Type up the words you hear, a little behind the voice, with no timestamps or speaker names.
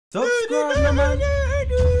Subscribe, no man.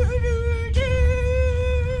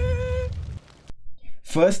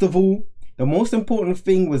 First of all, the most important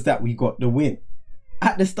thing was that we got the win.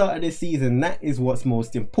 At the start of the season, that is what's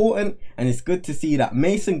most important, and it's good to see that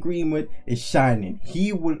Mason Greenwood is shining.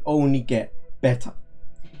 He will only get better.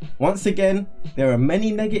 Once again, there are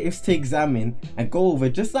many negatives to examine and go over,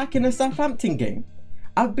 just like in the Southampton game.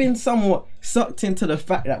 I've been somewhat sucked into the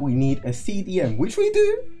fact that we need a CDM, which we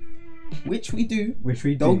do.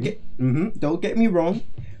 Don't get me wrong,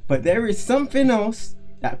 but there is something else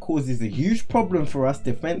that causes a huge problem for us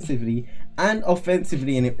defensively and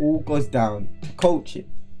offensively, and it all goes down to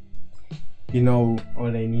coaching. You know,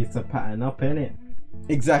 They need to pattern up, innit?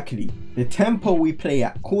 exactly. The tempo we play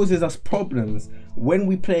at causes us problems when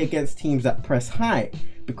we play against teams that press high,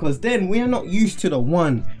 because then we are not used to the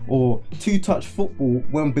 1 or 2 touch football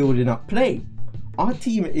when building up play. Our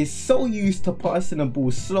team is so used to passing the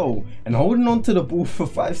ball slow and holding on to the ball for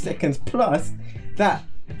 5 seconds plus that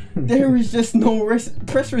there is just no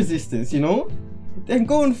press resistance, you know? Then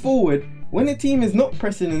going forward, when the team is not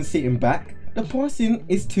pressing and sitting back, the passing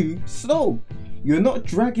is too slow. You're not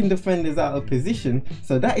dragging defenders out of position,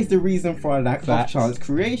 so that is the reason for our lack of chance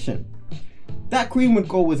creation. That Greenwood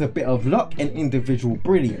goal was a bit of luck and individual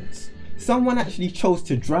brilliance. Someone actually chose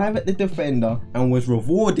to drive at the defender and was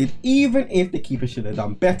rewarded, even if the keeper should have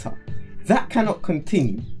done better. That cannot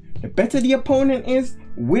continue. The better the opponent is,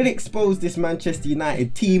 we'll expose this Manchester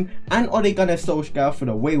United team and Ole Gunnar Solskjaer for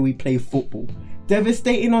the way we play football.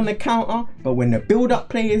 Devastating on the counter, but when the build-up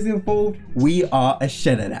play is involved, we are a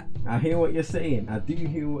shed of that. I hear what you're saying. I do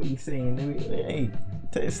hear what you're saying.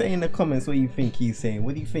 Say in the comments what you think he's saying.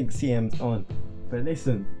 What do you think CM's on? But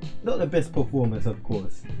listen, not the best performance, of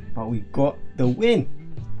course, but we got the win.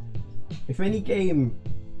 If any game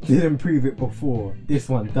didn't prove it before, this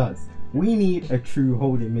one does. We need a true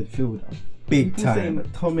holding midfielder. Big People time. say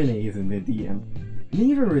McTominay is in the DM.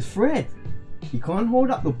 Neither is Fred. He can't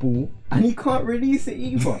hold up the ball and he can't release it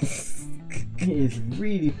either. It is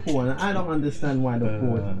really poor, and I don't understand why the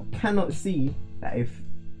board cannot see that if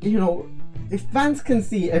fans can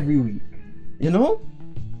see every week,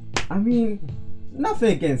 I mean,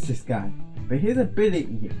 nothing against this guy, but his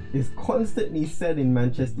ability is constantly selling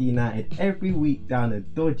Manchester United every week down a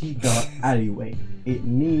dodgy dark alleyway. It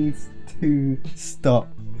needs to stop.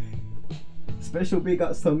 Special big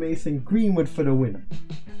ups to Mason Greenwood for the winner.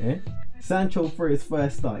 Sancho for his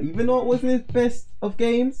first start, even though it wasn't his best of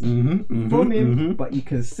games from him, but you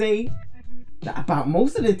can say that about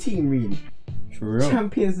most of the team really. True.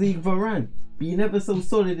 Champions League Varane being ever so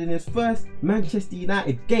solid in his first Manchester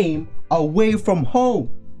United game away from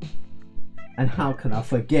home. And how can I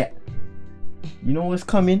forget? You know what's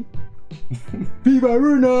coming? Viva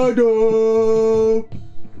Ronaldo!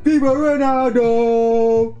 Viva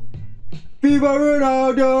Ronaldo! Viva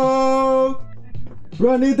Ronaldo!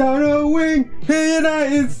 Run it down the wing, hear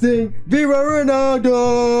United sing, Viva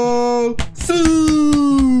Ronaldo!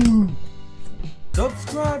 Sue!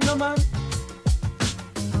 Subscribe, no man.